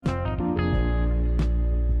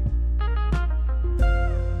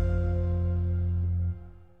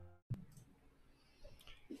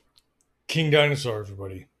King Dinosaur,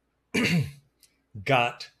 everybody,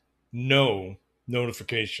 got no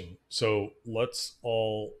notification. So let's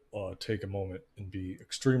all take a moment and be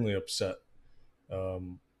extremely upset.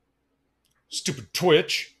 Um, Stupid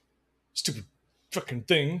Twitch, stupid fucking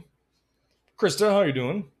thing. Krista, how you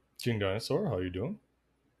doing? King Dinosaur, how you doing?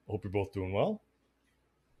 Hope you're both doing well.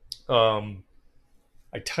 Um,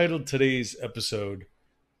 I titled today's episode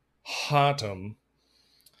Hotumn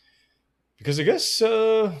because I guess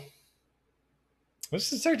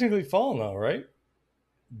this is technically fall now, right?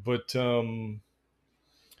 But man,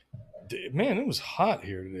 it was hot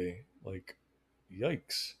here today. Like,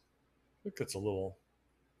 yikes. I think that's a little.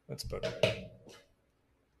 That's better.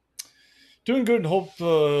 Doing good. Hope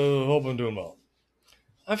I'm doing well.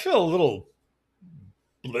 I feel a little.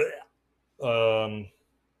 Bleh.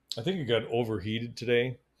 I think it got overheated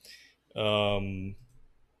today. Um,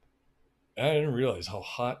 I didn't realize how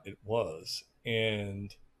hot it was,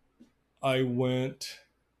 and I went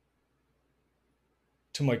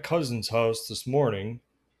to my cousin's house this morning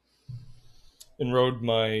and rode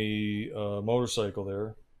my motorcycle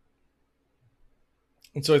there.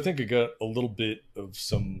 And so I think I got a little bit of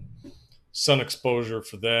some sun exposure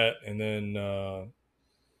for that, and then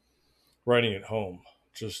riding it home.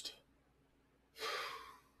 Just,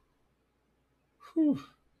 whew.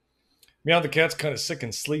 Meow the cat's kind of sick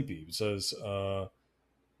and sleepy. He says,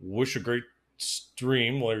 wish a great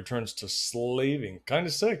stream while he returns to slaving. Kind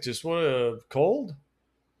of sick. Just what, a cold?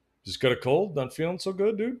 Just got a cold? Not feeling so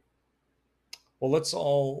good, dude? Well, let's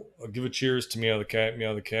all give a cheers to Meow the cat.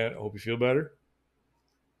 Meow the cat. I hope you feel better.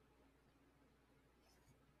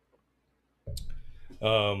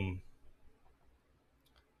 Um,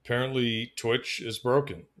 Apparently, Twitch is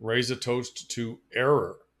broken. Raise a toast to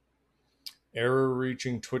error. Error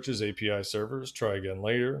reaching Twitch's API servers. Try again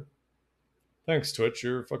later. Thanks, Twitch.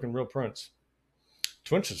 You're a fucking real prince.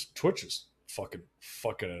 Twitch is fucking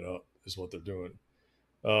it up, is what they're doing.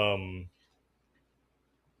 Um,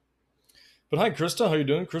 but hi, Krista. How you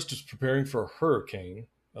doing? Krista's preparing for a hurricane.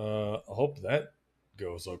 I hope that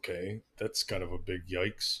goes okay. That's kind of a big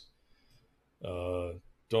yikes.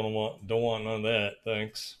 Don't want none of that.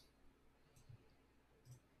 Thanks.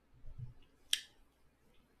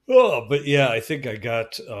 Oh, but yeah, I think I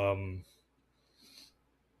got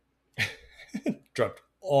dropped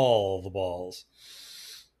all the balls.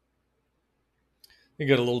 I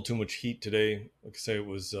got a little too much heat today. Like I say, it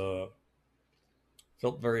was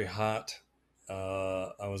felt very hot.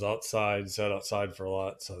 I was sat outside for a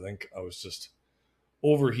lot, so I think I was just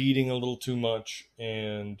overheating a little too much,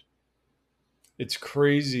 and it's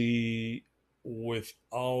crazy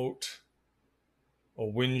without a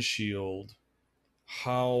windshield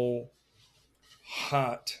how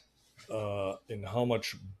hot and how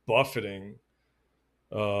much buffeting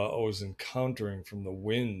I was encountering from the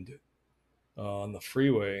wind on the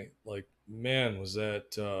freeway. Like, man, was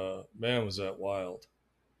that wild.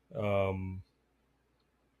 Um,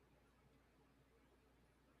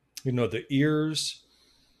 the ears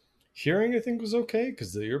hearing I think was okay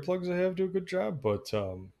because the earplugs I have do a good job, but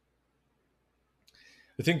I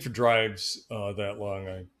think for drives that long,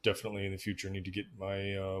 I definitely in the future need to get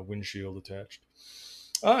my windshield attached.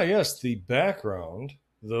 Ah, yes, the background.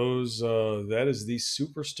 Those that is the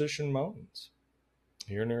Superstition Mountains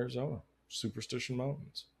here in Arizona. Superstition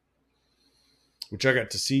Mountains, which I got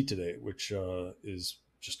to see today, which is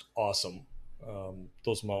just awesome.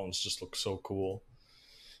 Those mountains just look so cool.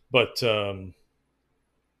 But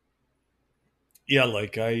yeah,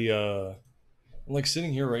 like I'm like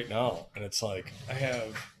sitting here right now, and it's like I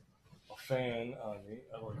have a fan on me.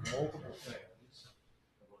 I have like multiple fans.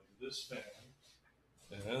 I have like this fan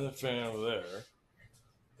and another fan over there,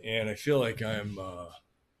 and I feel like I'm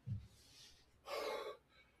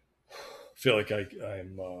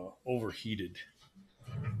overheated,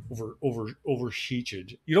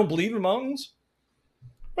 overheated. You don't believe in mountains?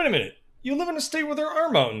 Wait a minute. You live in a state where there are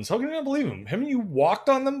mountains. How can you not believe them? Haven't you walked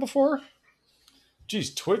on them before?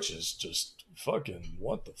 Geez, Twitch is just fucking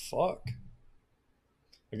what the fuck.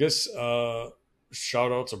 I guess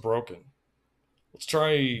shout outs are broken. Let's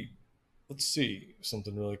try. Let's see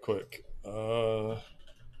something really quick.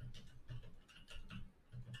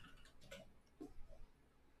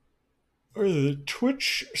 Are the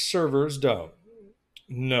Twitch servers down?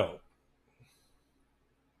 No.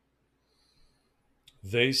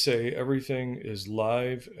 They say everything is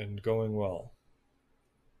live and going well.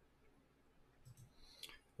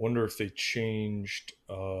 Wonder if they changed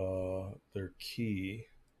their key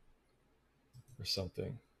or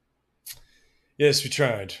something. Yes, we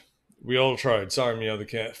tried. We all tried. Sorry, Meow the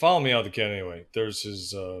Cat. Follow Meow the Cat anyway. There's his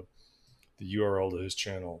the URL to his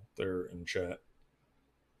channel there in chat.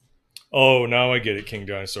 Oh, now I get it, King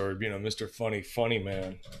Dinosaur. You know, Mr. Funny, funny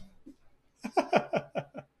man.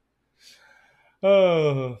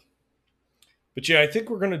 Oh, but yeah, I think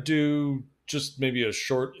we're gonna do just maybe a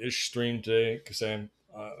short-ish stream today because I'm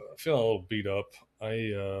feeling a little beat up.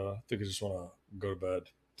 I think I just want to go to bed,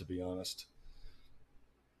 to be honest.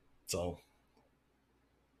 So,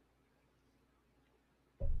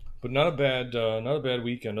 but not a bad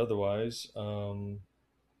weekend otherwise.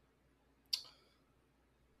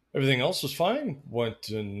 Everything else was fine. Went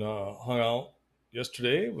and hung out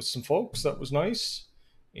yesterday with some folks. That was nice.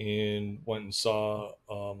 And went and saw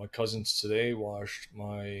my cousins today. Washed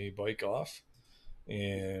my bike off,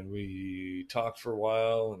 and we talked for a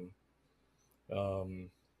while. And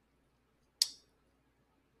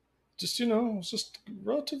just it was just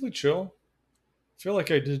relatively chill. I feel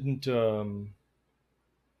like I didn't. Feel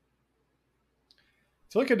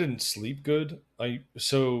like I didn't sleep good. I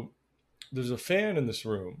so there's a fan in this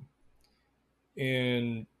room,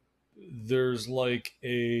 and there's like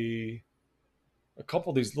a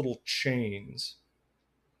couple of these little chains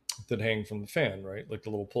that hang from the fan, right? Like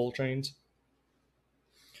the little pull chains.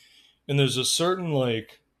 And there's a certain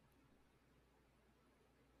like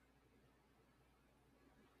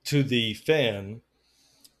to the fan,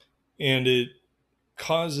 and it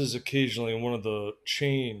causes occasionally one of the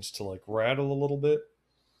chains to like rattle a little bit.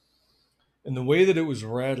 And the way that it was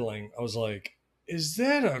rattling, I was like, is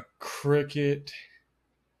that a cricket?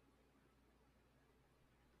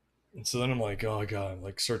 And so then I'm like, oh god, I'm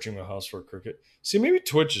like searching my house for a cricket. See, maybe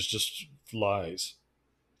Twitch is just lies.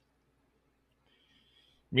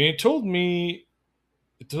 I mean, it told me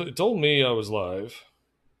I was live.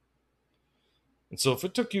 And so if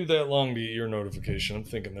it took you that long to get your notification, I'm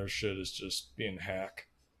thinking their shit is just being hack.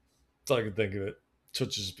 That's all I can think of it.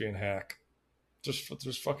 Twitch is being hack. Just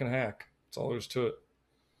fucking hack. That's all there is to it.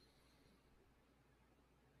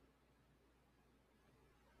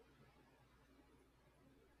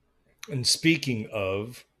 And speaking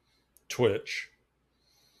of Twitch,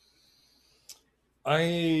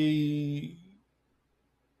 I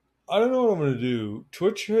I don't know what I'm gonna do.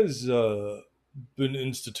 Twitch has been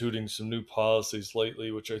instituting some new policies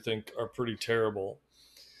lately, which I think are pretty terrible.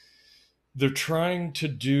 They're trying to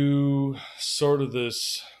do sort of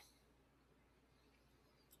this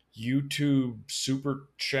YouTube super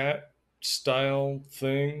chat style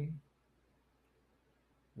thing,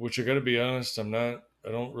 which I got to be honest, I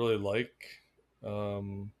don't really like.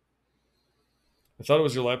 Um, I thought it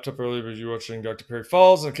was your laptop earlier, but you were watching Dr. Perry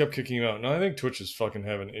Falls and it kept kicking you out. Now I think Twitch is fucking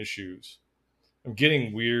having issues. I'm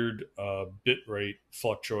getting weird bit rate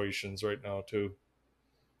fluctuations right now too.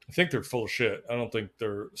 I think they're full of shit. I don't think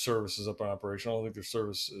their service is up on operation. I don't think their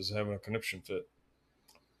service is having a conniption fit.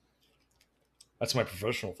 That's my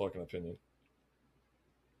professional fucking opinion.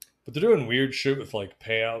 But they're doing weird shit with like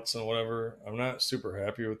payouts and whatever. I'm not super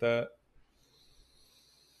happy with that.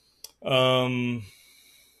 Um,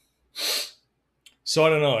 so I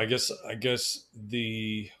don't know. I guess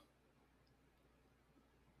the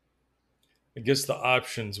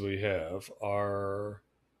options we have are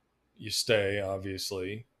you stay,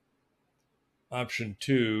 obviously. Option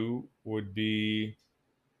two would be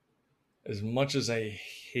as much as I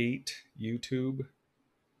hate YouTube,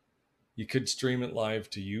 you could stream it live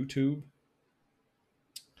to YouTube.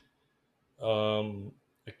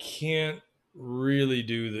 I can't really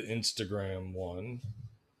do the Instagram one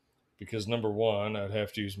because number one, I'd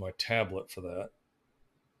have to use my tablet for that.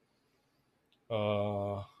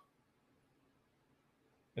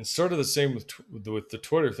 And sort of the same with the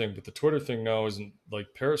Twitter thing, but the Twitter thing now isn't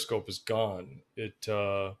like Periscope is gone. It's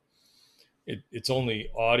only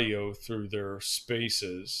audio through their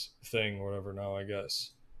Spaces thing, or whatever. Now I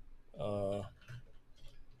guess. Let's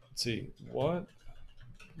see what.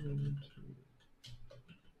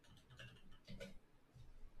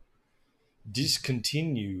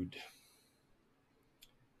 Discontinued.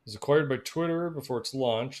 It was acquired by Twitter before its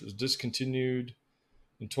launch. It was discontinued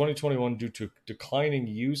in 2021 due to declining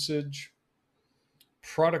usage,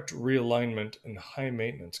 product realignment, and high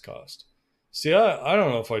maintenance cost. See, I don't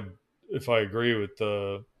know if I agree with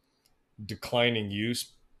the declining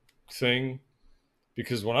use thing,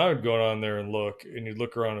 because when I would go on there and you'd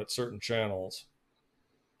look around at certain channels,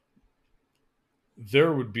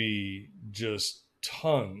 there would be just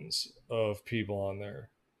tons of people on there.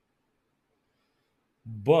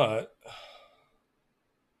 But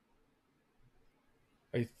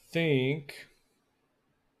I think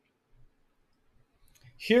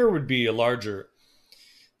here would be a larger.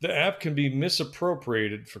 The app can be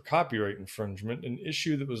misappropriated for copyright infringement, an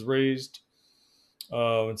issue that was raised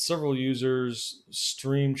when several users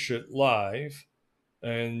streamed shit live.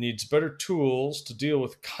 and needs better tools to deal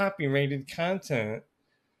with copyrighted content.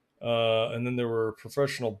 And then there were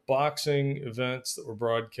professional boxing events that were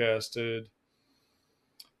broadcasted.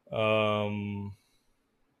 Um,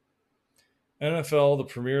 NFL, the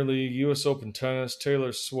Premier League, U.S. Open tennis,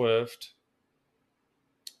 Taylor Swift,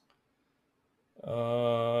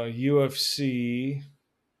 UFC,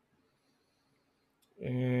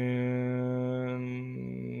 and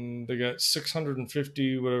they got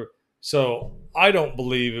 650 whatever. So I don't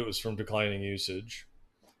believe it was from declining usage.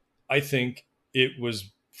 I think it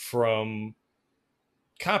was from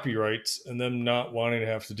copyrights and them not wanting to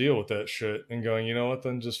have to deal with that shit and going, you know what,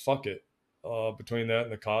 then just fuck it. Between that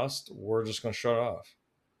and the cost, we're just going to shut off.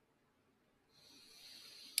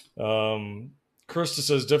 Krista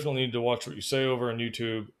says definitely need to watch what you say over on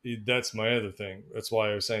YouTube. That's my other thing. That's why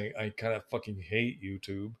I was saying I kind of fucking hate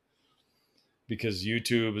YouTube, because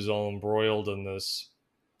YouTube is all embroiled in this.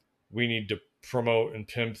 We need to promote and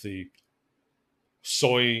pimp the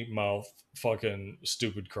soy mouth fucking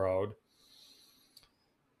stupid crowd.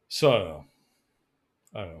 So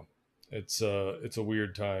I don't know. It's a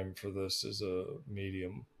weird time for this as a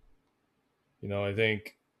medium. You know, I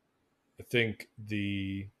think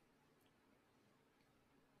the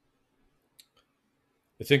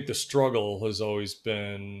struggle has always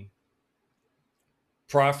been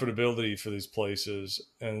profitability for these places,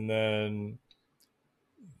 and then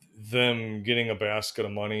them getting a basket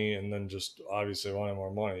of money, and then just obviously wanting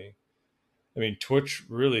more money. I mean, Twitch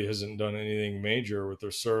really hasn't done anything major with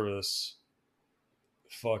their service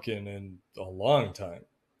fucking in a long time.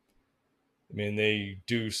 I mean, they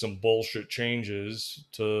do some bullshit changes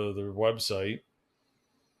to their website.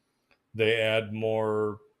 They add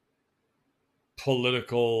more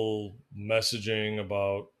political messaging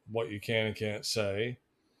about what you can and can't say.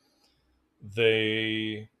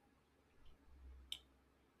 They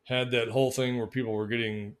had that whole thing where people were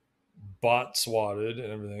getting bot swatted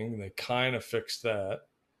and everything. They kind of fixed that.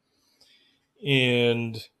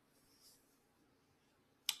 And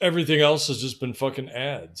everything else has just been fucking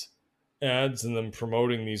ads. Ads and then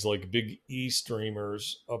promoting these like big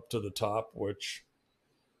e-streamers up to the top, which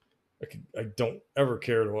I don't ever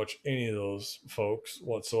care to watch any of those folks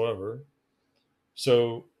whatsoever.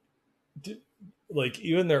 So, like,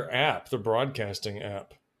 even their app, their broadcasting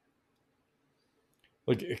app,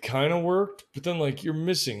 like, it kind of worked, but then, like, you're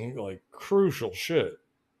missing, like, crucial shit.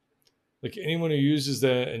 Like, anyone who uses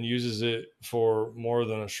that and uses it for more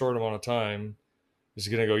than a short amount of time is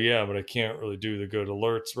going to go, yeah, but I can't really do the good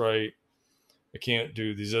alerts right. I can't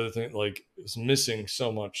do these other things. Like, it's missing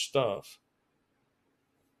so much stuff.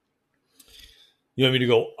 You want me to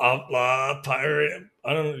go outlaw pirate?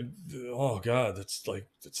 I don't. Oh God,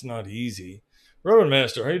 that's not easy. Reverend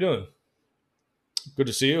Master, how you doing? Good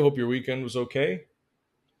to see you. Hope your weekend was okay.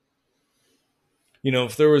 You know,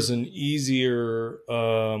 if there was an easier,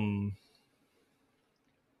 way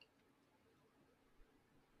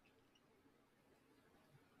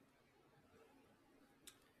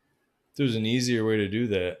to do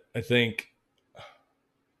that, I think.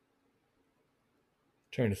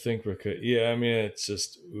 Trying to think, Rick. Yeah, I mean, it's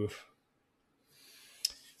just, oof.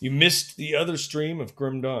 You missed the other stream of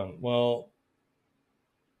Grim Dawn. Well,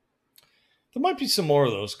 there might be some more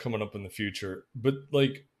of those coming up in the future. But,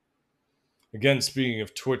 like, again, speaking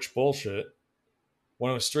of Twitch bullshit,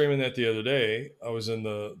 when I was streaming that the other day, I was in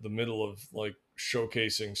the middle of, like,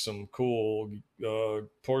 showcasing some cool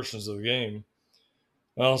portions of the game.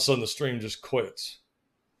 And all of a sudden, the stream just quits.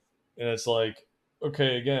 And it's like,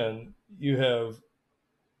 okay, again, you have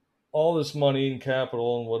all this money and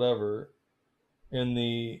capital and whatever, and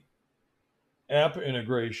the app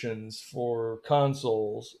integrations for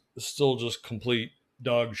consoles is still just complete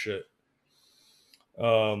dog shit.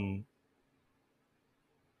 You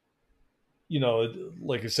know,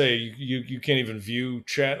 like I say, you can't even view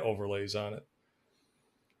chat overlays on it.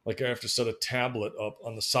 Like, I have to set a tablet up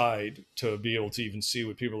on the side to be able to even see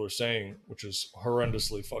what people are saying, which is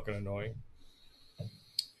horrendously fucking annoying.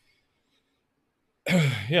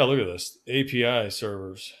 Yeah, look at this. API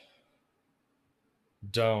servers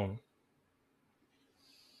down.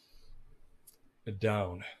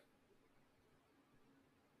 Down.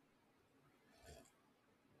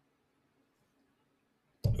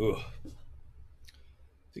 Ugh. I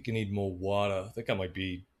think I need more water. I think I might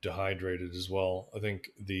be dehydrated as well. I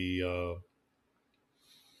think like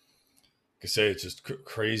I say, it's just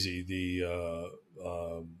crazy.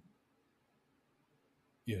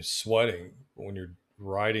 You know, sweating when you're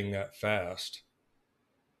riding that fast,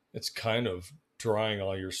 it's kind of drying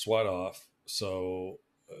all your sweat off. So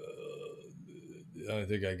I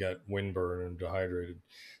think I got windburn and dehydrated.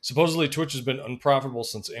 Supposedly, Twitch has been unprofitable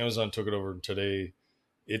since Amazon took it over today.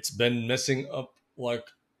 it's been messing up like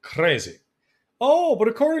crazy. Oh, but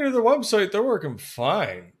according to their website, they're working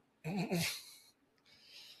fine.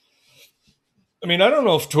 I mean, I don't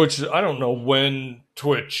know if Twitch. I don't know when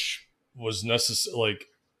Twitch was necessary. Like,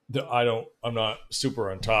 I'm not super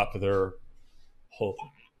on top of their whole.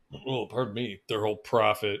 Oh, pardon me. Their whole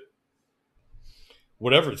profit,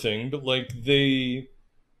 whatever thing. But like they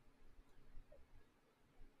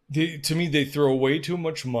to me, they throw way too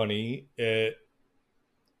much money at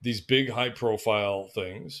these big, high-profile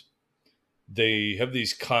things. They have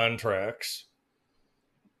these contracts.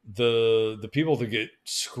 The people that get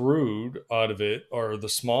screwed out of it are the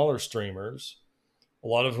smaller streamers, a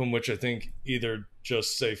lot of whom which I think either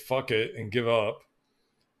just say fuck it and give up,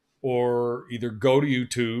 or either go to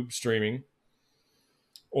YouTube streaming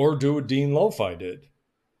or do what Dean Lo-Fi did.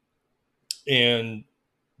 And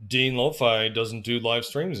Dean Lo-Fi doesn't do live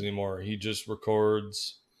streams anymore. He just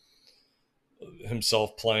records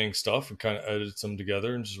himself playing stuff and kind of edits them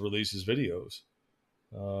together and just releases videos.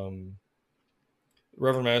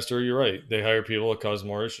 Reverend Master, you're right. They hire people that cause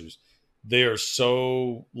more issues. They are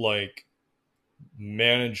so like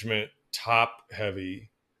management top heavy,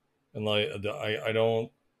 and like I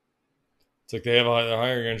don't. It's like they're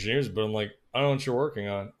hiring engineers, but I'm like, I don't know what you're working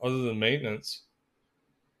on other than maintenance.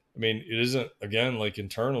 I mean, it isn't, again, like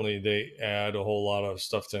internally they add a whole lot of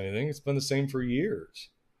stuff to anything. It's been the same for years.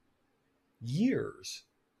 Years.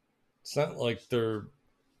 It's not like they're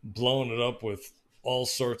blowing it up with all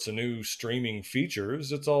sorts of new streaming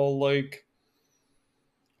features. It's all like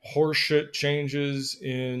horseshit changes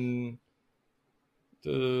in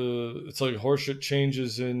it's like horseshit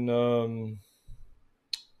changes in oh,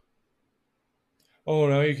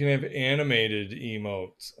 now you can have animated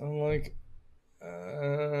emotes. I'm like,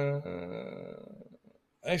 I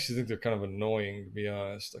actually think they're kind of annoying, to be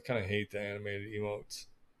honest. I kind of hate the animated emotes.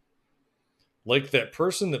 Like that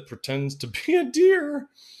person that pretends to be a deer.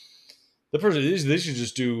 The person, they should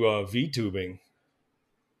just do VTubing.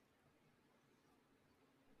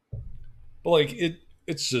 But like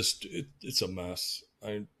it's just it's a mess.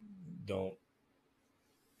 I don't.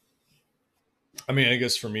 I mean, I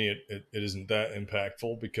guess for me, it isn't that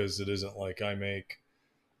impactful because it isn't like I make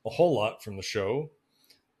a whole lot from the show,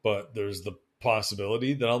 but there's the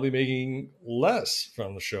possibility that I'll be making less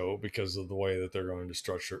from the show because of the way that they're going to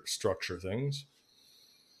structure things.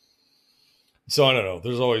 So I don't know.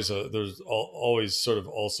 There's always sort of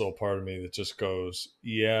also a part of me that just goes,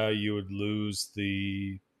 yeah, you would lose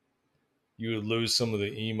some of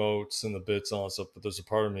the emotes and the bits and all that stuff, but there's a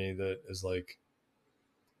part of me that is like,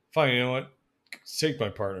 fine, you know what? Take my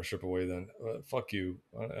partnership away then. Fuck you.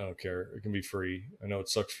 I don't care. It can be free. I know it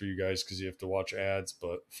sucks for you guys because you have to watch ads,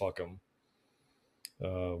 but fuck them.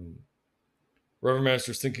 Reverend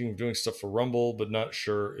Master's thinking of doing stuff for Rumble, but not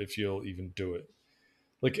sure if you'll even do it.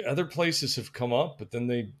 Like other places have come up, but then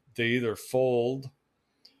they either fold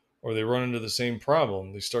or they run into the same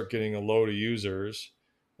problem. They start getting a load of users,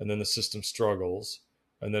 and then the system struggles,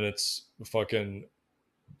 and then it's fucking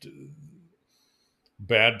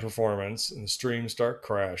bad performance, and the streams start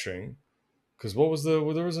crashing. Because there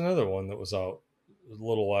was another one that was out a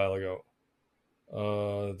little while ago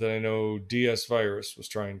that I know DS Virus was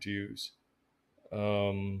trying to use.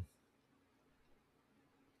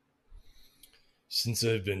 Since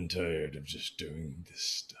I've been tired of just doing this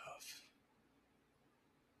stuff.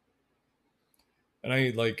 And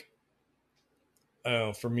I like, I don't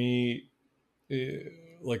know, for me,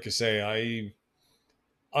 like I say,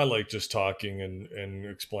 I like just talking and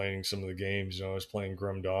explaining some of the games. You know, I was playing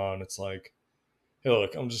Grim Dawn. It's like, hey,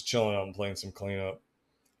 look, I'm just chilling out and playing some cleanup.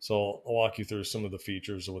 So I'll walk you through some of the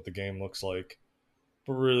features of what the game looks like.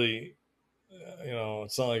 But really, you know,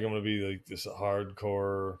 it's not like I'm going to be like this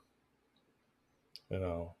hardcore, you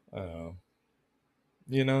know, I don't know.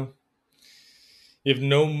 You know, you have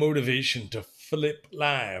no motivation to flip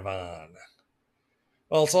live on.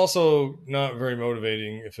 Well, it's also not very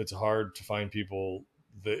motivating if it's hard to find people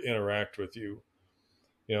that interact with you.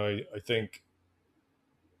 You know, I think.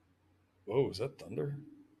 Whoa, is that thunder?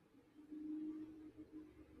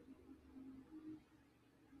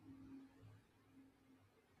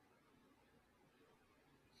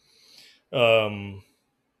 Um,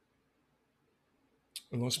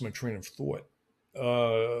 I lost my train of thought.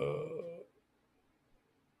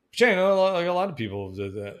 Yeah, I know like a lot of people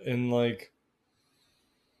did that, and like,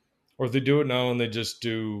 or they do it now and they just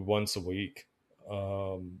do once a week.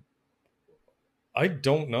 Um, I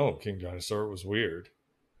don't know. King Dinosaur, it was weird.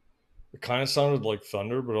 It kind of sounded like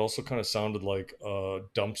thunder, but also kind of sounded like a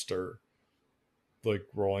dumpster, like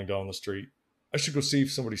rolling down the street. I should go see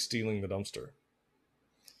if somebody's stealing the dumpster.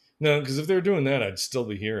 No, because if they were doing that, I'd still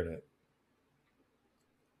be hearing it.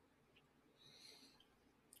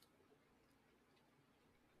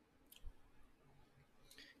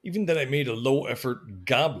 Even that I made a low effort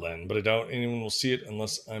goblin, but I doubt anyone will see it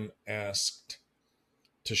unless I'm asked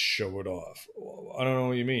to show it off. I don't know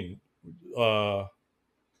what you mean. Uh,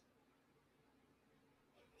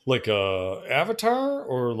 like a avatar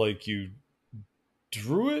or like you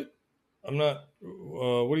drew it? I'm not.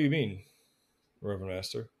 What do you mean, Reverend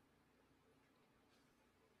Master?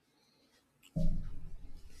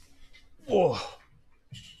 Oh,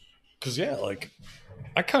 because yeah, like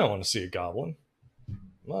I kind of want to see a goblin.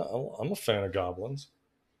 I'm a fan of goblins.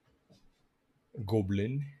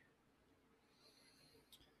 Goblin.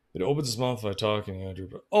 It opens its mouth by talking, Andrew.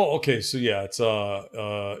 But oh, okay. So yeah, it's a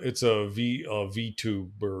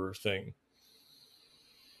VTuber thing.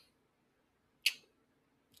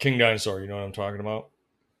 King Dinosaur. You know what I'm talking about?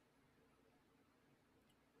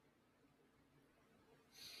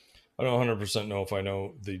 I don't 100% know if I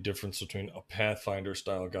know the difference between a Pathfinder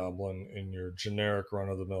style goblin and your generic run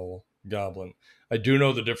of the mill goblin. I do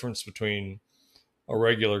know the difference between a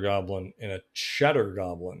regular goblin and a cheddar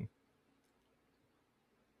goblin.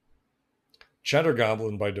 Cheddar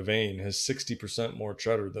Goblin by Devane has 60% more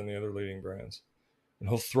cheddar than the other leading brands. And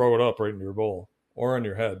he'll throw it up right into your bowl or on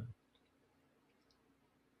your head.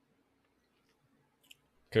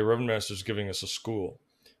 Okay, Reverend Master's giving us a school.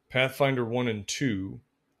 Pathfinder 1 and 2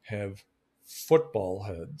 have football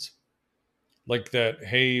heads. Like that,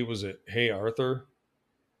 hey, was it Hey Arthur?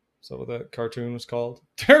 Is that what that cartoon was called?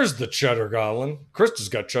 There's the Cheddar Goblin. Krista's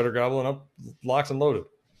got Cheddar Goblin up, locked and loaded.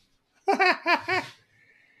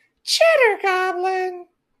 Cheddar Goblin!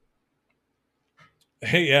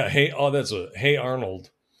 Hey, yeah, hey, oh, that's a Hey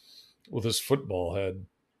Arnold with his football head.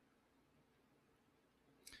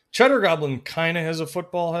 Cheddar Goblin kind of has a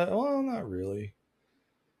football head. Well, not really.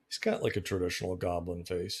 He's got like a traditional goblin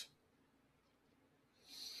face.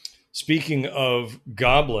 Speaking of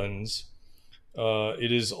goblins,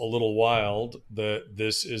 it is a little wild that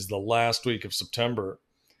this is the last week of September,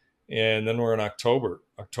 and then we're in October.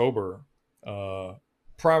 October, uh,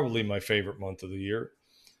 probably my favorite month of the year.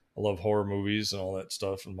 I love horror movies and all that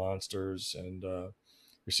stuff and monsters, and you're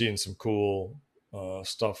seeing some cool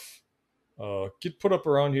stuff get put up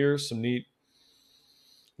around here. Some neat,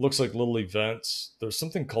 looks like little events. There's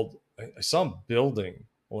something called, I saw a building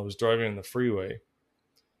while I was driving on the freeway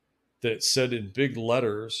that said in big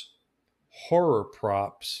letters, horror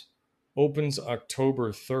props opens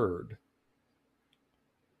October 3rd.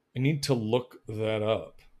 I need to look that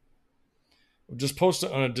up. Just post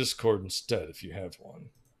it on a Discord instead if you have one.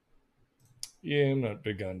 Yeah, I'm not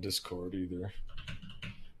big on Discord either.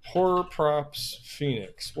 Horror props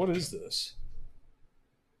Phoenix. What is this?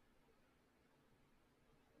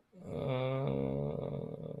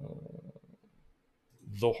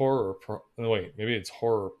 The horror. Wait, maybe it's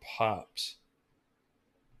horror pops.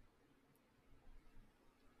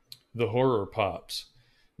 The horror pops.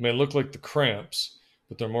 It may look like the cramps,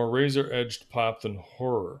 but they're more razor edged pop than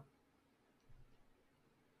horror.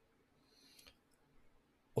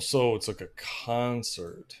 Also, it's like a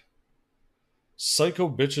concert. Psycho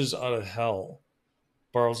Bitches Out of Hell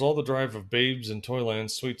borrows all the drive of Babes in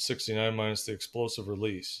Toyland's Sweet 69 minus the explosive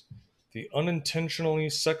release. The unintentionally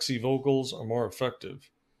sexy vocals are more effective.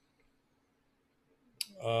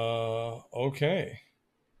 Okay.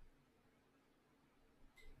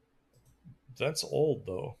 That's old,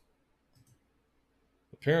 though.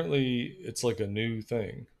 Apparently, it's like a new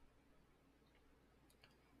thing.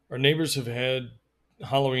 Our neighbors have had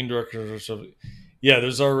Halloween decorations. Yeah,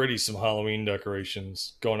 there's already some Halloween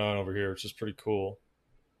decorations going on over here, which is pretty cool.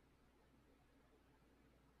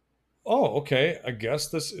 Oh, okay. I guess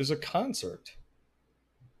this is a concert.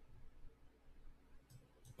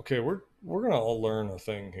 Okay, we're gonna all learn a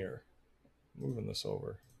thing here. Moving this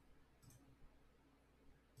over.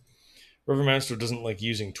 Rivermaster doesn't like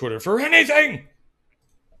using Twitter for anything.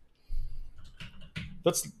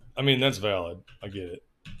 That's, I mean, that's valid. I get it.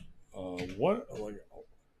 What, like,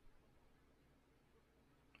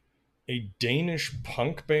 a Danish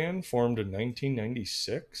punk band formed in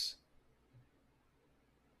 1996?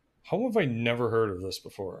 How have I never heard of this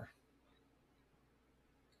before?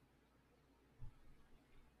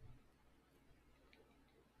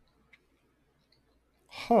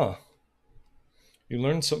 Huh. You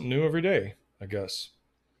learn something new every day, I guess.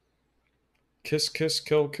 Kiss, kiss,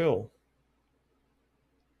 kill, kill.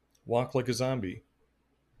 Walk like a zombie.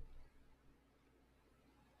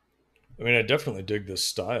 I mean, I definitely dig this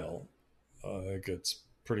style. I think it's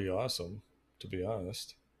pretty awesome, to be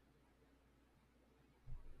honest.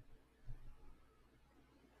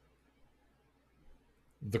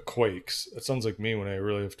 The Quakes. It sounds like me when I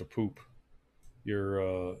really have to poop.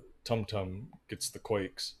 Your tum tum gets the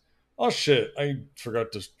quakes. Oh shit! I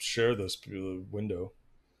forgot to share this through the window.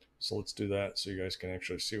 So let's do that so you guys can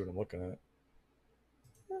actually see what I'm looking at.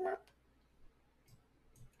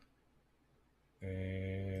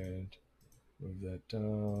 And move that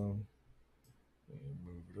down. And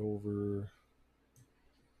move it over.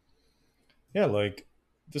 Yeah, like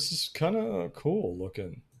this is kind of cool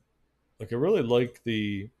looking. Like I really like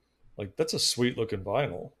the like that's a sweet looking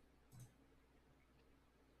vinyl.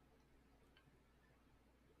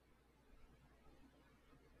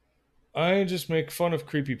 I just make fun of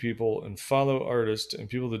creepy people and follow artists and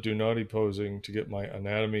people that do naughty posing to get my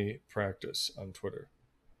anatomy practice on Twitter.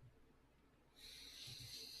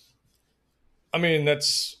 I mean,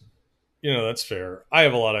 that's fair. I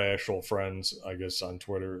have a lot of actual friends, I guess, on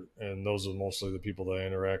Twitter, and those are mostly the people that I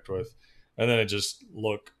interact with. And then I just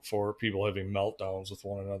look for people having meltdowns with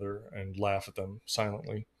one another and laugh at them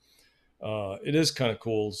silently. It is kind of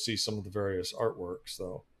cool to see some of the various artworks,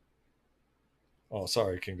 though. Oh,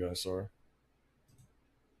 sorry, King Dinosaur.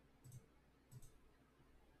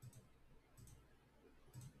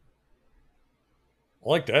 I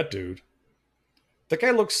like that dude. That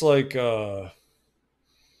guy looks like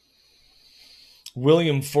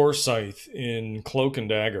William Forsythe in Cloak and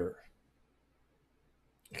Dagger.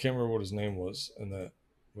 I can't remember what his name was in that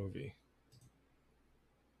movie.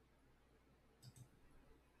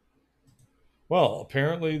 Well,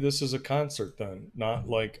 apparently this is a concert then, not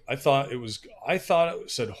like I thought it was. I thought it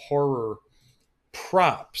said horror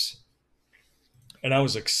props, and I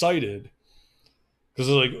was excited because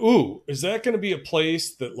I was like, "Ooh, is that going to be a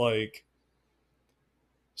place that like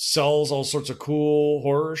sells all sorts of cool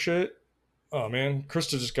horror shit?" Oh man,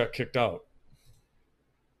 Krista just got kicked out.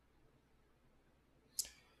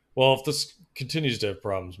 Well, if this continues to have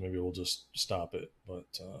problems, maybe we'll just stop it. But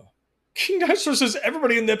King Dinosaur says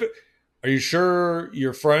everybody in the. Are you sure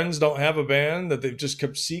your friends don't have a band that they've just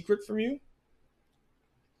kept secret from you?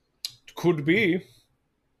 Could be.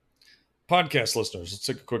 Podcast listeners, let's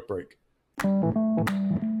take a quick break.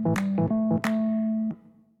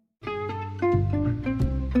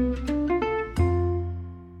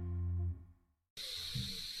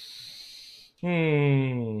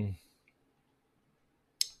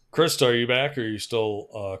 Krista, are you back or are you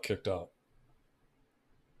still kicked out?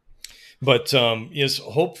 But yes,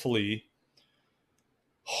 hopefully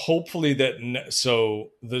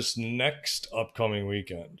so this next upcoming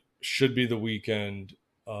weekend should be the weekend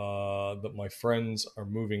that my friends are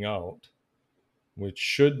moving out, which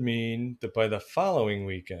should mean that by the following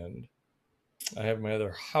weekend I have my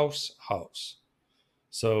other house.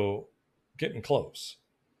 So getting close.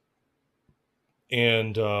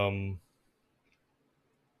 And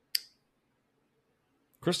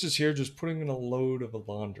Krista's here just putting in a load of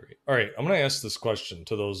laundry. All right, I'm going to ask this question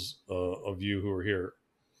to those of you who are here.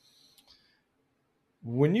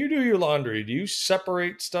 When you do your laundry, do you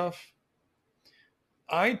separate stuff?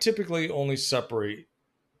 I typically only separate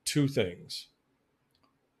two things: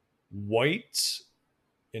 whites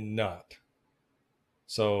and not.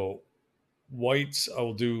 So, whites, I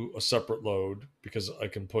will do a separate load because I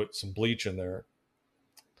can put some bleach in there.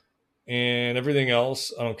 And everything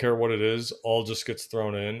else, I don't care what it is, all just gets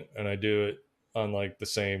thrown in, and I do it on like the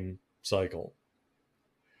same cycle.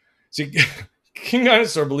 See, King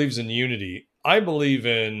Dinosaur believes in unity. I believe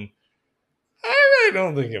in, I really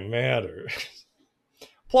don't think it matters.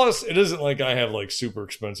 Plus, it isn't like I have like super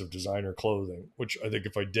expensive designer clothing, which I think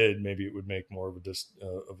if I did, maybe it would make more of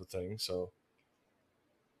a thing. So,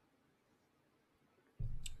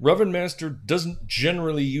 Reverend Master doesn't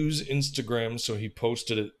generally use Instagram, so he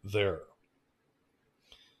posted it there.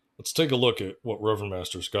 Let's take a look at what Reverend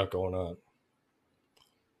Master's got going on.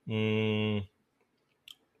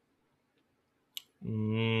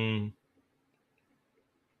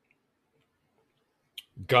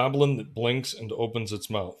 Goblin that blinks and opens its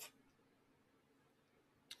mouth.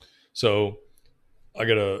 So I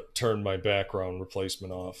gotta turn my background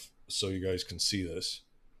replacement off so you guys can see this.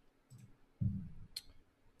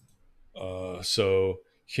 So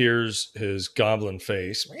here's his goblin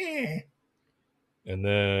face, and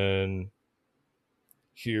then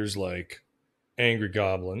here's like angry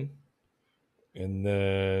goblin, and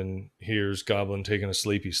then here's goblin taking a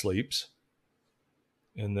sleepy sleeps,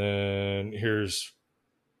 and then here's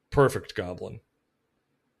perfect goblin.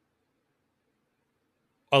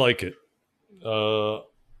 I like it. I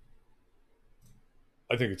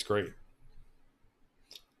think it's great.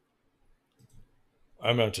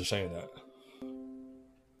 I'm not just saying that.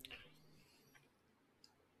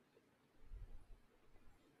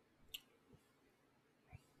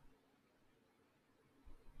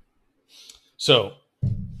 So,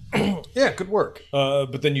 yeah, good work.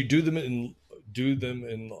 But then you do them in.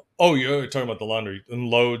 Oh, you're talking about the laundry and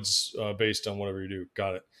loads based on whatever you do.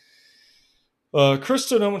 Got it.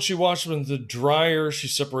 Krista, when she washes them in the dryer, she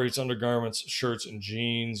separates undergarments, shirts, and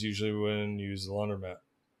jeans, usually when you use the laundromat.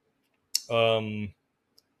 Um,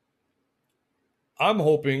 I'm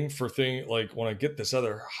hoping for thing like when I get this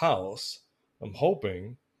other house, I'm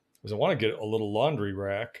hoping because I want to get a little laundry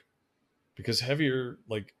rack because heavier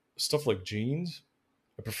like stuff like jeans,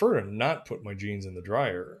 I prefer to not put my jeans in the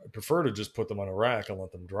dryer. I prefer to just put them on a rack and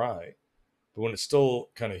let them dry. But when it's still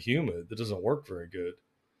kind of humid, it doesn't work very good.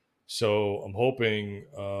 So I'm hoping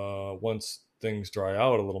once things dry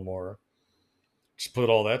out a little more, just put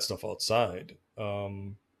all that stuff outside. I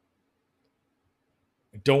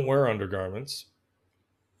don't wear undergarments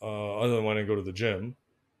other than when I go to the gym.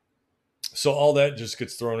 So all that just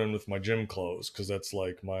gets thrown in with my gym clothes because that's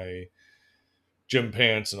like my gym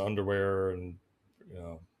pants and underwear and you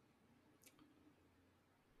know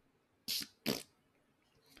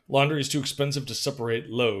laundry is too expensive to separate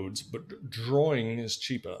loads, but drawing is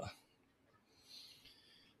cheaper.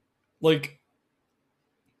 Like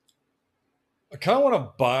I kind of want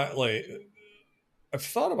to buy like I've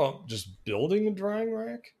thought about just building a drying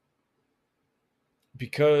rack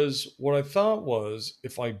because what I thought was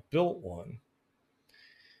if I built one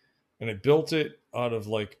and I built it out of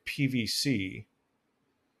like PVC,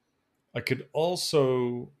 I could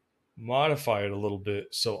also modify it a little bit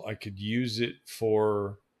so I could use it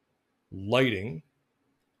for lighting,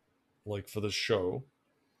 like for the show,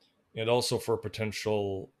 and also for a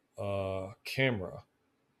potential camera.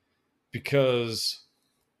 Because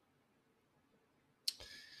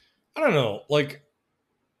I don't know, like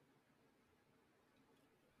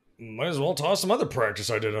might as well toss some other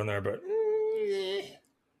practice I did on there, but I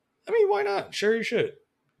mean, why not? Share your shit.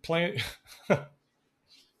 Playing.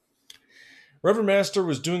 Reverend Master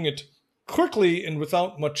was doing it quickly and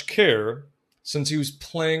without much care since he was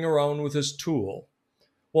playing around with his tool.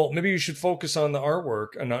 Well, maybe you should focus on the artwork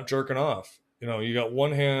and not jerking off. You know, you got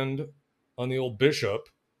one hand on the old bishop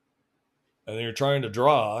and then you're trying to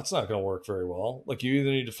draw. It's not going to work very well. Like, you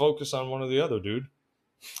either need to focus on one or the other, dude.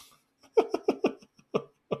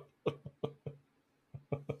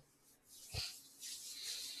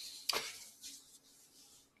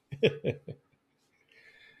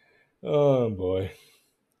 Oh, boy.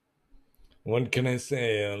 What can I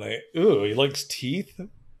say? Like, ooh, he likes teeth?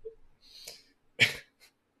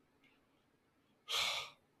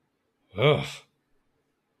 Ugh.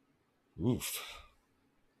 Oof.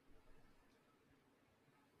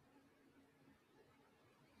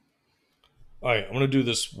 All right, I'm gonna do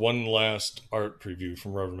this one last art preview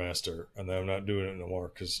from Reverend Master, and then I'm not doing it no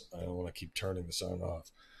more because I don't want to keep turning the sound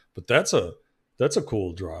off. But that's a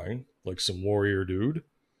cool drawing, like some warrior dude.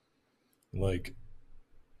 Like,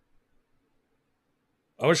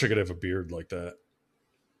 I wish I could have a beard like that.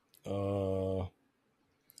 And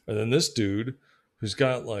then this dude who's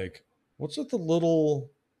got like, what's with the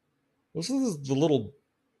little, what's with the little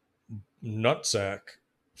nutsack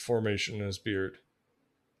formation in his beard?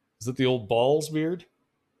 Is it the old balls beard,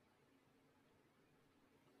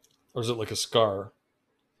 or is it like a scar?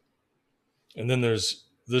 And then there's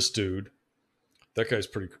this dude. That guy's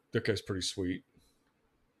pretty. That guy's pretty sweet.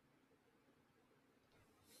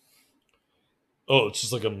 Oh, it's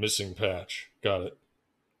just like a missing patch. Got it.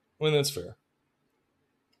 I mean, that's fair.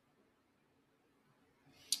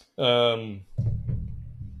 Um,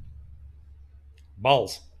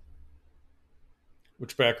 balls.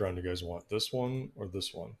 Which background do you guys want? This one or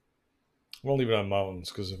this one? I'm gonna leave it on mountains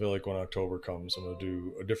because I feel like when October comes, I'm gonna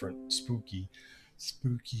do a different spooky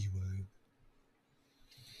one.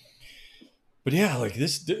 But yeah, like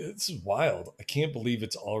this is wild. I can't believe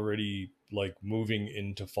it's already like moving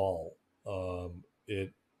into fall.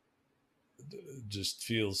 It just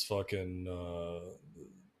feels fucking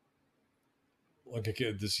like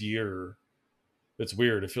this year. It's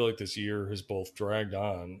weird. I feel like this year has both dragged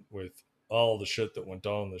on with all the shit that went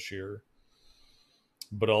down this year,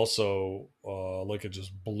 but also like it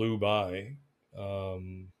just blew by.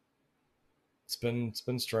 Um, it's been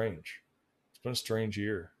strange. It's been a strange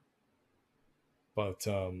year. But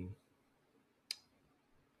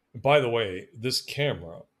by the way, this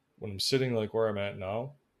camera, when I'm sitting like where I'm at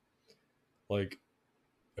now, like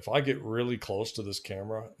if I get really close to this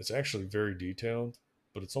camera, it's actually very detailed,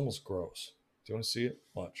 but it's almost gross. Do you want to see it?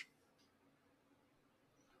 Watch.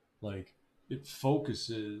 Like it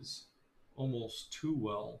focuses almost too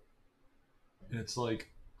well. And it's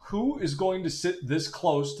like, who is going to sit this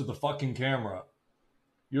close to the fucking camera?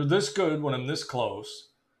 You're this good when I'm this close,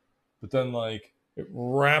 but then like it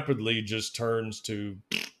rapidly just turns to.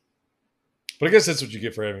 But I guess that's what you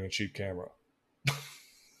get for having a cheap camera. Can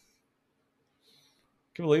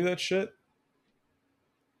you believe that shit?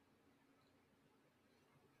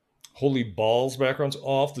 Holy balls backgrounds.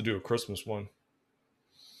 Oh, I'll have to do a Christmas one.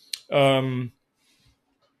 Um,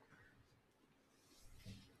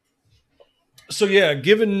 so yeah,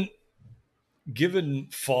 given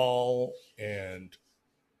fall and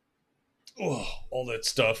all that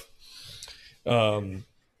stuff, um,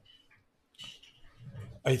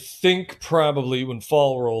 I think probably when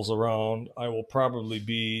fall rolls around, I will probably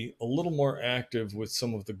be a little more active with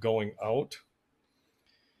some of the going out,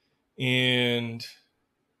 and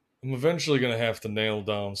I'm eventually going to have to nail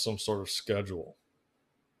down some sort of schedule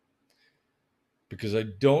because I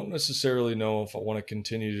don't necessarily know if I want to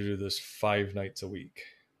continue to do this 5 nights a week.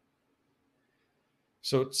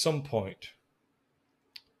 So at some point,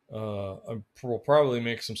 I will probably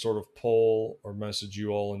make some sort of poll or message you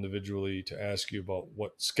all individually to ask you about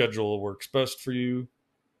what schedule works best for you.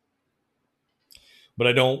 But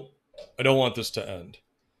I don't want this to end.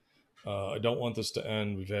 I don't want this to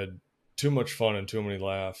end. We've had too much fun and too many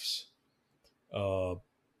laughs. Uh,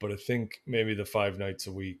 but I think maybe the 5 nights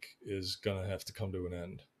a week is gonna have to come to an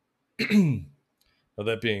end. Now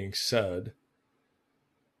that being said,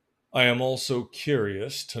 I am also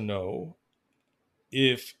curious to know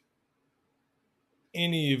if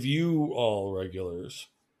any of you all regulars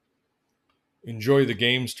enjoy the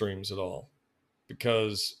game streams at all.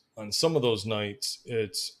 Because on some of those nights,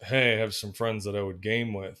 it's, hey, I have some friends that I would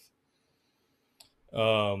game with.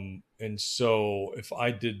 And so if I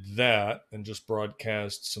did that and just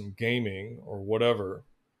broadcast some gaming or whatever,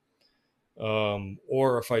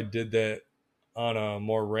 or if I did that on a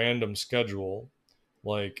more random schedule,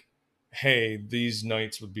 like, hey, these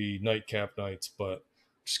nights would be nightcap nights, but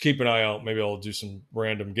just keep an eye out. Maybe I'll do some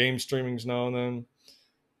random game streamings now and then.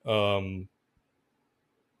 But,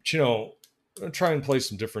 I'll try and play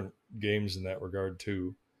some different games in that regard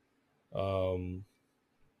too.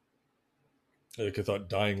 Like I thought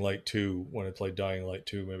Dying Light 2, when I played Dying Light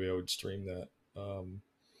 2, maybe I would stream that.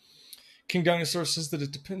 King Dinosaur says that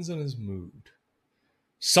it depends on his mood.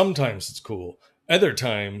 Sometimes it's cool. Other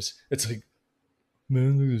times, it's like,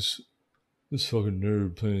 man, look at this fucking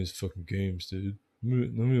nerd playing his fucking games, dude.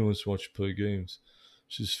 Nobody wants to watch you play games.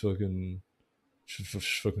 Just fucking, should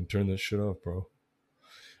fucking turn that shit off, bro.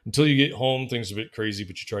 Until you get home, things are a bit crazy,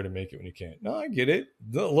 but you try to make it when you can't. No, I get it.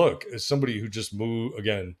 No, look, as somebody who just moved,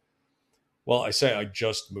 again, well, I say I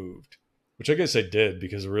just moved, which I guess I did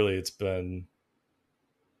because really it's been,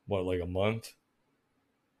 what, like a month?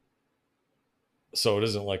 So it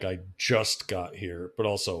isn't like I just got here, but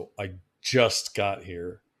also I just got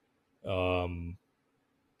here. Um,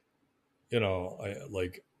 I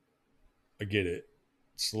get it.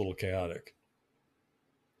 It's a little chaotic.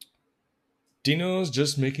 Dino's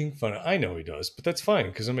just making fun. I know he does, but that's fine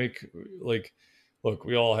because look,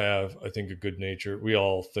 we all have, I think, a good nature. We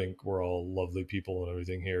all think we're all lovely people and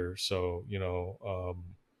everything here. So,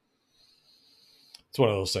 it's one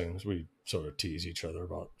of those things we sort of tease each other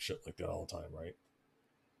about shit like that all the time, right?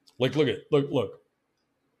 Like, look.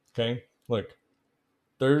 Okay, look.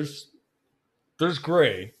 There's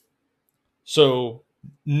Gray. So,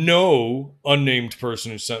 no unnamed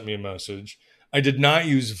person who sent me a message. I did not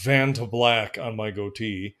use Vanta Black on my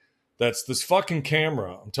goatee. That's this fucking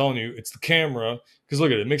camera. I'm telling you, it's the camera. Because look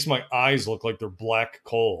at it. It makes my eyes look like they're black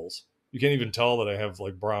coals. You can't even tell that I have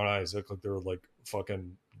like brown eyes. They look like they're like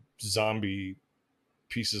fucking zombie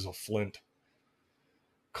pieces of flint.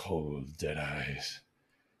 Cold, dead eyes.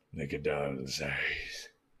 Naked dog's eyes.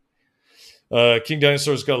 King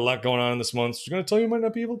Dinosaur's got a lot going on this month. So I'm going to tell you, might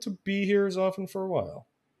not be able to be here as often for a while.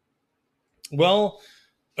 Well,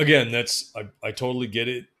 again, I totally get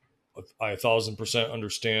it. I 1,000%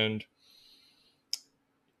 understand.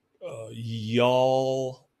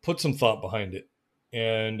 Y'all put some thought behind it.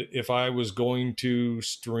 And if I was going to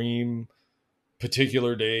stream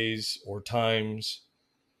particular days or times,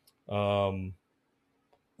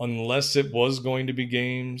 unless it was going to be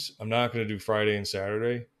games, I'm not going to do Friday and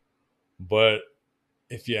Saturday. But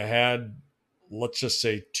if you had, let's just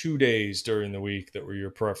say, 2 days during the week that were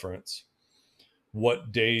your preference,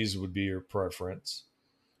 what days would be your preference?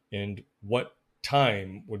 And what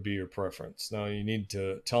time would be your preference? Now, you need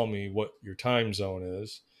to tell me what your time zone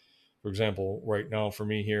is. For example, right now for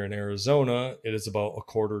me here in Arizona, it is about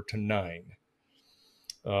 8:45.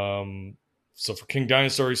 So for King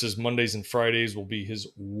Dinosaur, he says Mondays and Fridays will be his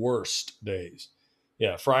worst days.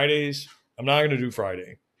 Yeah, Fridays, I'm not going to do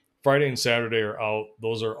Friday. Friday and Saturday are out.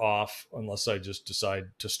 Those are off unless I just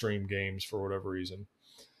decide to stream games for whatever reason.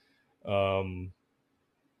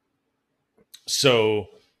 So,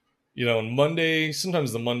 Monday,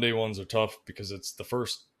 sometimes the Monday ones are tough because it's the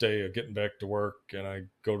first day of getting back to work and I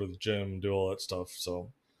go to the gym and do all that stuff.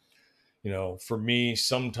 So, for me,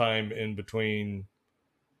 sometime in between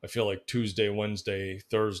I feel like Tuesday, Wednesday,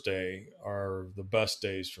 Thursday are the best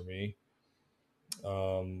days for me.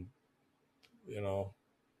 Um, you know,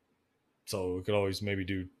 so we could always maybe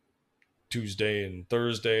do Tuesday and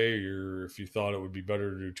Thursday, or if you thought it would be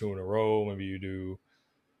better to do two in a row, maybe you do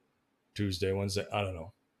Tuesday, Wednesday. I don't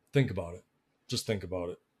know. Think about it. Just think about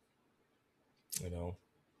it. You know,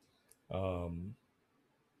 um,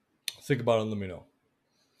 think about it and let me know.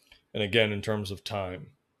 And again, in terms of time,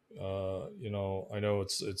 I know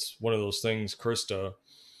it's one of those things, Krista.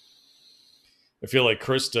 I feel like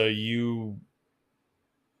Krista,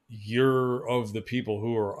 you're of the people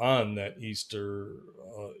who are on that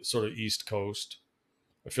sort of East Coast.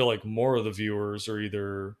 I feel like more of the viewers are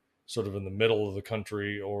either sort of in the middle of the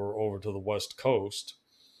country or over to the West Coast.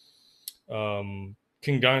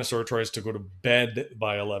 King Dinosaur tries to go to bed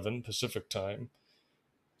by 11 Pacific time.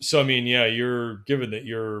 So, I mean, yeah, you're given that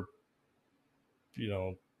you're,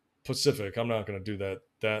 Pacific. I'm not going to do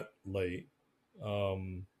that late. But,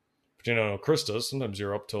 Krista, sometimes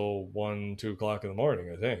you're up till 1, 2 o'clock in the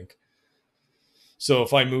morning, I think. So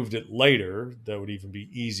if I moved it later, that would even be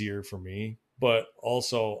easier for me. But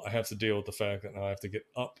also, I have to deal with the fact that now I have to get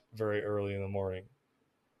up very early in the morning.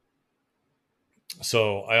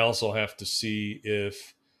 So I also have to see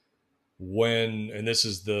if and this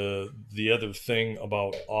is the other thing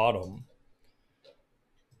about autumn,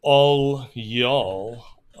 all y'all,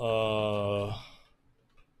 I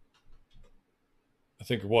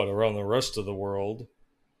think around the rest of the world.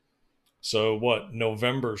 So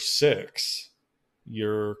November 6th,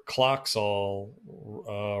 your clocks all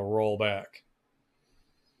roll back.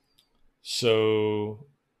 So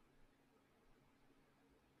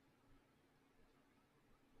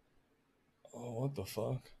what the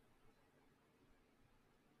fuck?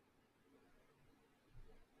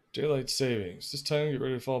 Daylight savings. This time, get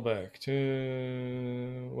ready to fall back.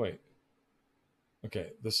 Wait. Okay,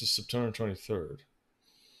 this is September 23rd.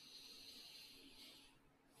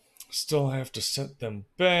 Still have to set them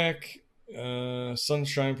back.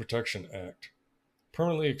 Sunshine Protection Act.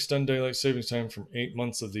 Permanently extend daylight savings time from 8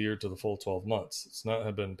 months of the year to the full 12 months. It's not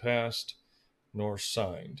have been passed nor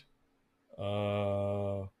signed.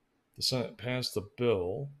 The Senate passed the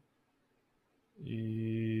bill.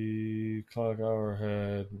 Clock hour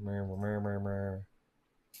ahead.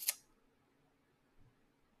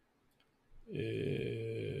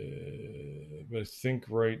 But I think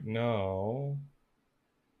right now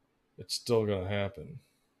it's still going to happen.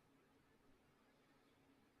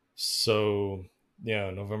 So, yeah,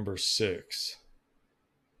 November 6th.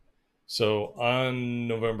 So on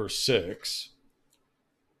November 6th,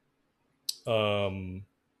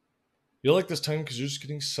 you like this time because you're just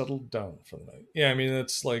getting settled down for the night. Yeah, I mean,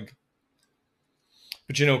 it's like,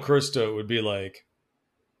 but Krista, it would be like,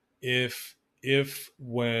 if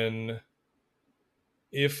when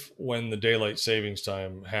the daylight savings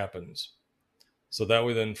time happens, so that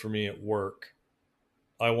way then for me at work,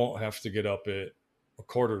 I won't have to get up at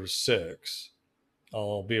 5:45.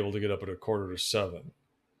 I'll be able to get up at 6:45.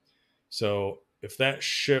 So if that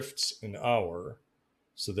shifts an hour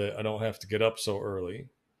so that I don't have to get up so early,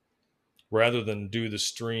 rather than do the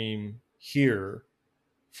stream here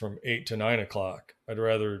from 8 to 9 o'clock, I'd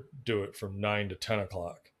rather do it from 9 to 10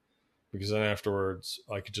 o'clock, because then afterwards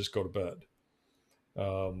I could just go to bed.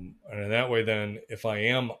 And in that way, then if I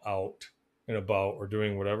am out and about or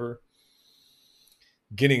doing whatever,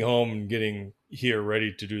 getting home and getting here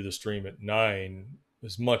ready to do the stream at 9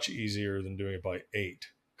 is much easier than doing it by 8.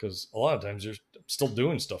 Because a lot of times you're still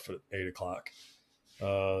doing stuff at 8 o'clock.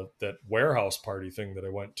 That warehouse party thing that I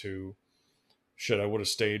went to, shit, I would have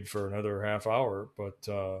stayed for another half hour, but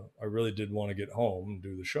I really did want to get home and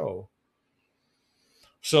do the show.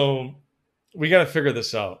 So we got to figure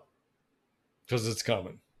this out because it's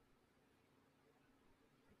coming.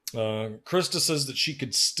 Krista says that she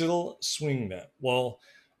could still swing that. Well,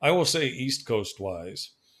 I will say East Coast wise,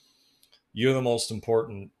 you're the most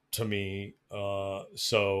important to me.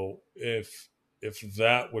 So if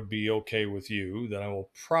that would be okay with you, then I will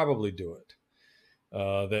probably do it.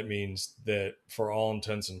 That means that for all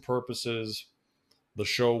intents and purposes, the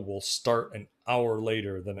show will start an hour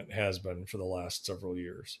later than it has been for the last several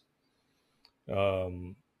years.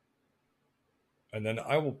 And then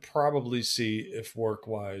I will probably see if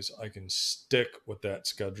work-wise I can stick with that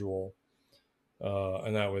schedule.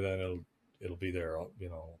 And that way then it'll be there. I'll,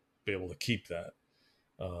 be able to keep that.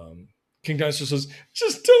 King Dinosaur says,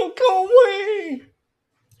 just don't go away.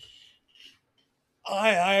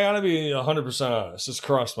 I gotta be 100% honest. It's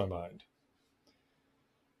crossed my mind.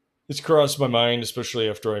 It's crossed my mind, especially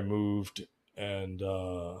after I moved, and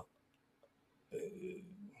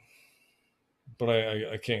but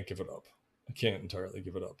I can't give it up. I can't entirely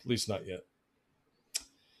give it up, at least not yet.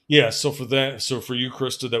 Yeah, so for that, so for you,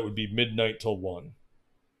 Krista, that would be midnight till 1.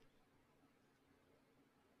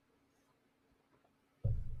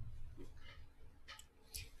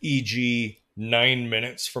 E.g., 9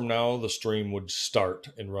 minutes from now, the stream would start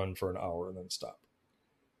and run for an hour and then stop.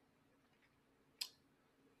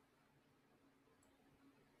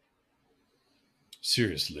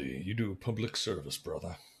 Seriously, you do public service,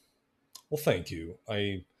 brother. Well, thank you.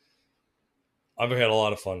 I've had a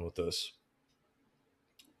lot of fun with this.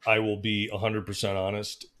 I will be 100%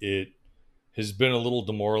 honest. It has been a little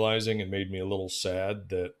demoralizing and made me a little sad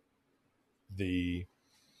that the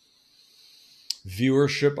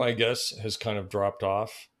viewership, I guess, has kind of dropped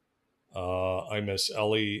off. I miss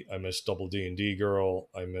Ellie. I miss Double D&D Girl.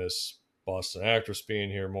 I miss Boston Actress being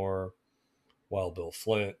here more. Wild Bill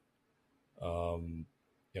Flint. Um,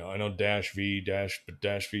 I know but Dash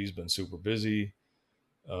V's been super busy.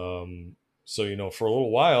 So for a little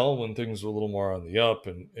while when things were a little more on the up,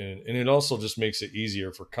 and it also just makes it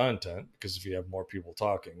easier for content because if you have more people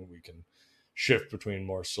talking, we can shift between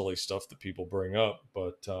more silly stuff that people bring up.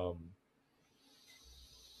 But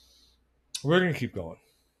we're gonna keep going.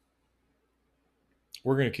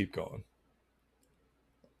 We're gonna keep going.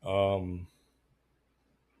 Um,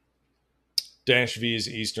 Dash V is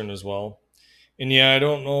Eastern as well. And yeah, I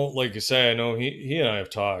don't know. Like I say, I know he and I have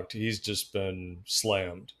talked. He's just been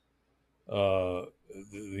slammed. Uh,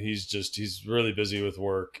 he's really busy with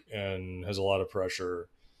work and has a lot of pressure.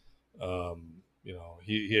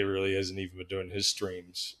 He really hasn't even been doing his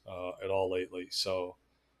streams at all lately. So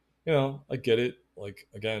I get it. Like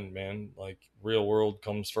again, man, like real world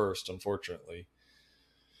comes first, unfortunately.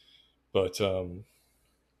 But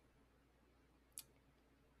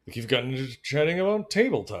like you've gotten into chatting about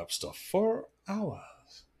tabletop stuff for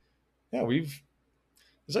hours. Yeah,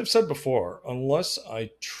 as I've said before, unless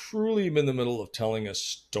I truly am in the middle of telling a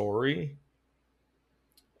story,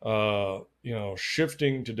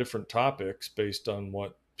 shifting to different topics based on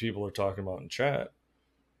what people are talking about in chat.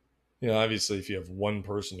 Obviously, if you have one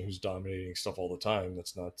person who's dominating stuff all the time,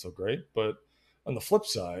 that's not so great. But on the flip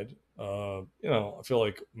side, I feel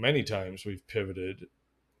like many times we've pivoted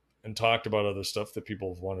and talked about other stuff that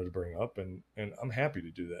people have wanted to bring up, and I'm happy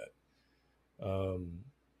to do that.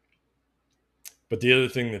 But the other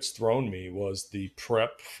thing that's thrown me was the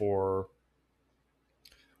prep for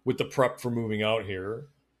moving out here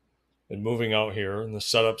and the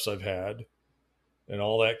setups I've had and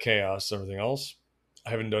all that chaos, everything else. I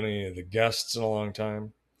haven't done any of the guests in a long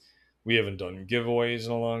time. We haven't done giveaways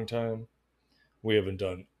in a long time. We haven't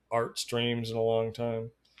done art streams in a long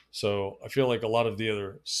time. So I feel like a lot of the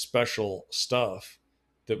other special stuff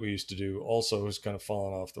that we used to do also has kind of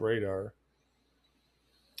fallen off the radar.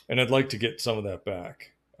 And I'd like to get some of that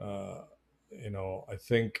back. I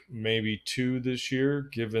think maybe 2 this year,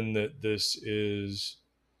 given that this is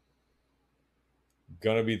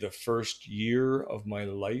going to be the first year of my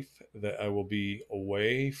life that I will be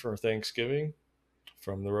away for Thanksgiving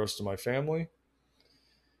from the rest of my family.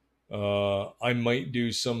 I might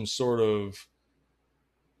do some sort of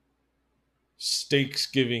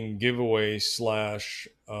Steaksgiving giveaway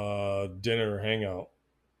 / dinner hangout.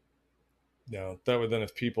 That would then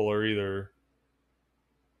if people are either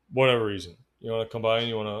whatever reason you want to come by and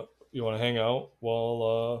you want to hang out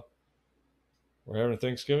while we're having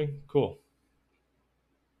Thanksgiving, cool.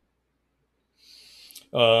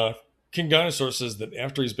 King Dinosaur says that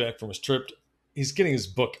after he's back from his trip, he's getting his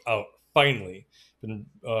book out finally.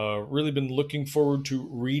 Really been looking forward to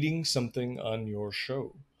reading something on your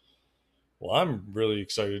show. Well, I'm really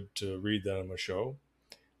excited to read that on my show,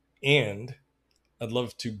 and I'd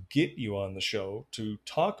love to get you on the show to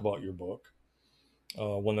talk about your book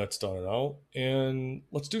when that's done and out, and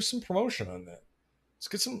let's do some promotion on that. Let's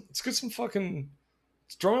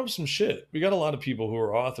drum up some shit. We got a lot of people who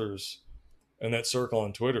are authors in that circle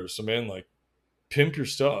on Twitter, so man, like, pimp your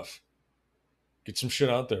stuff, get some shit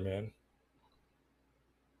out there, man.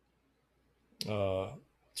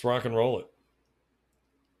 Let's rock and roll it.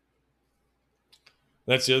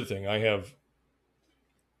 That's the other thing. I have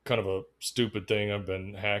kind of a stupid thing I've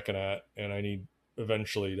been hacking at, and I need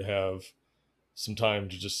eventually to have some time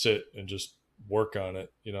to just sit and just work on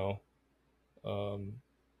it,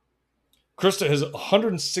 Krista has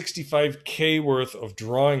 165K worth of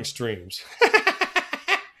drawing streams.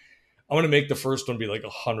 I'm going to make the first one be like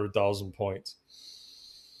 100,000 points.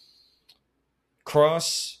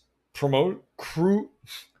 Cruise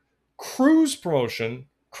promotion,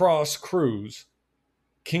 Cross Cruise,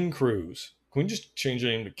 King Cruise. Can we just change the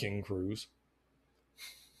name to King Cruise?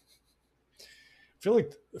 I feel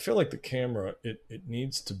like the camera it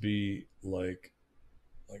needs to be like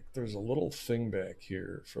Like there's a little thing back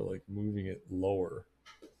here for like moving it lower.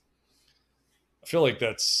 I feel like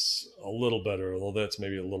that's a little better, although that's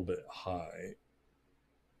maybe a little bit high.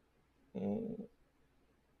 I'm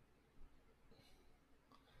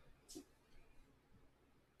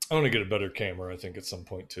gonna get a better camera, I think, at some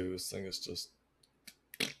point too. This thing is just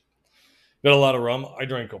got a lot of rum. I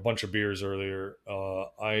drank a bunch of beers earlier.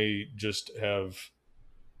 I just have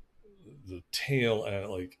the tail and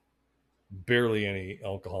like barely any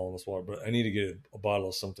alcohol in this water, but I need to get a bottle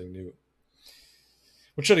of something new.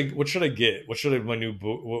 What should I get? What should I my new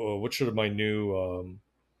what should my new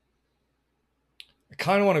I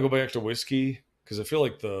kind of want to go back to whiskey because I feel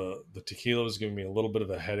like the tequila is giving me a little bit of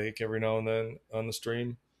a headache every now and then on the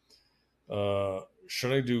stream.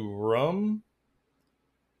 Should I do rum,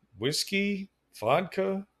 whiskey,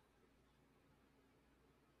 vodka,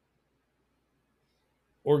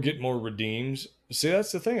 or get more redeems? See,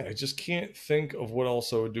 that's the thing. I just can't think of what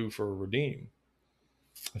else I would do for a redeem.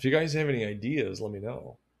 If you guys have any ideas, let me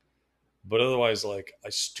know. But otherwise, like, I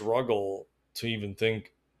struggle to even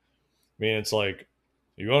think. I mean, it's like,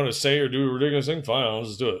 you want to say or do a ridiculous thing? Fine, I'll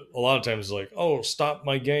just do it. A lot of times it's like, oh, stop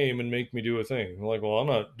my game and make me do a thing. I'm like, well, I'm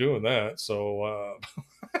not doing that. So, a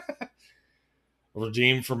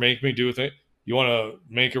redeem for make me do a thing. You want to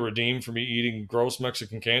make a redeem for me eating gross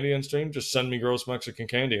Mexican candy on stream? Just send me gross Mexican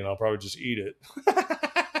candy and I'll probably just eat it.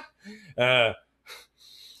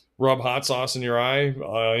 Rub hot sauce in your eye. You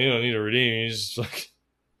don't need a redeem. You just like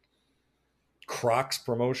Crocs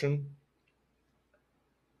promotion.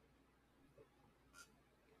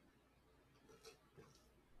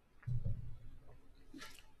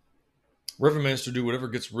 Reverend Master, do whatever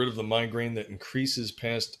gets rid of the migraine that increases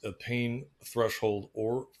past a pain threshold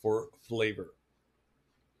or for flavor.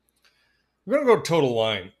 I'm going to go total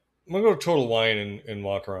wine. I'm going to go total wine and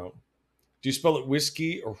walk around. Do you spell it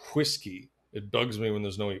whiskey or whiskey? It bugs me when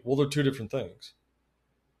there's no E. Well, they're two different things.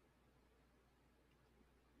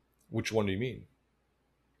 Which one do you mean?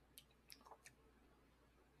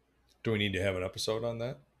 Do we need to have an episode on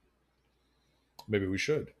that? Maybe we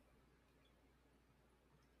should.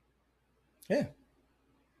 Yeah,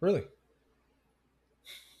 really.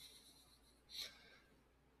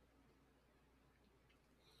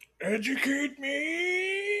 Educate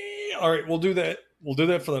me. All right, we'll do that. We'll do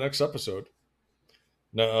that for the next episode.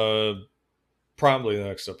 Probably the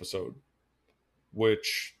next episode,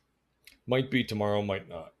 which might be tomorrow, might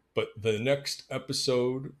not. But the next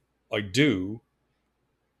episode I do,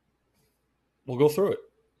 we'll go through it.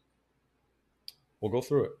 We'll go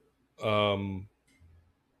through it.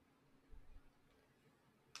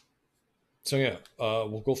 So yeah,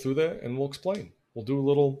 we'll go through that and we'll explain. We'll do a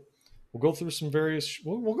little. We'll go through some various.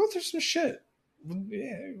 We'll go through some shit.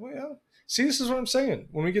 Yeah, well, see, this is what I'm saying.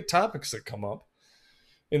 When we get topics that come up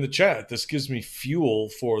in the chat, this gives me fuel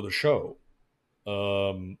for the show.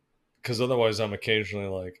 Because otherwise, I'm occasionally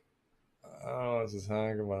like, I don't know what to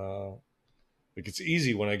talk about. Like, it's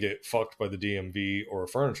easy when I get fucked by the DMV or a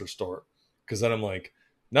furniture store, because then I'm like,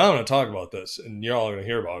 now I'm going to talk about this, and you're all going to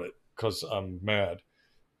hear about it because I'm mad.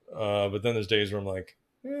 But then there's days where I'm like,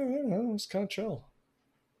 yeah, I don't know, it's kind of chill.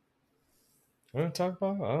 What am I going to talk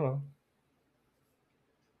about? I don't know.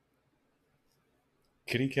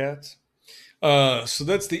 Kitty cats. So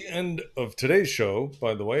that's the end of today's show,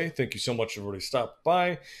 by the way. Thank you so much for everybody stopped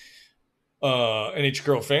by. NH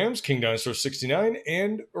Girl Fams, King Dinosaur 69,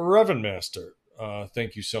 and Revan Master.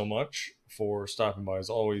 Thank you so much for stopping by. As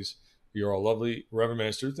always, you're all lovely. Revan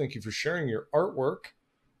Master, thank you for sharing your artwork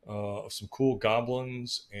of some cool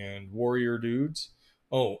goblins and warrior dudes.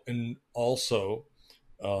 Oh, and also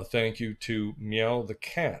thank you to Meow the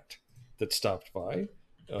Cat that stopped by.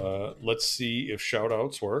 Let's see if shout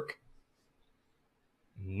outs work.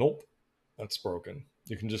 Nope, that's broken.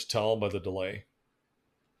 You can just tell by the delay.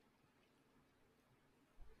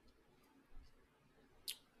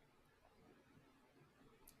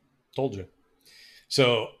 Told you.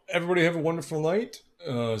 So, everybody have a wonderful night.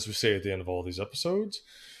 As we say at the end of all these episodes,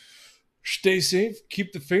 stay safe,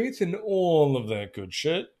 keep the faith, and all of that good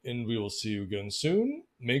shit. And we will see you again soon.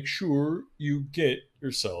 Make sure you get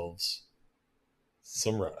yourselves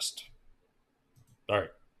some rest. All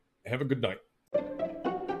right. Have a good night.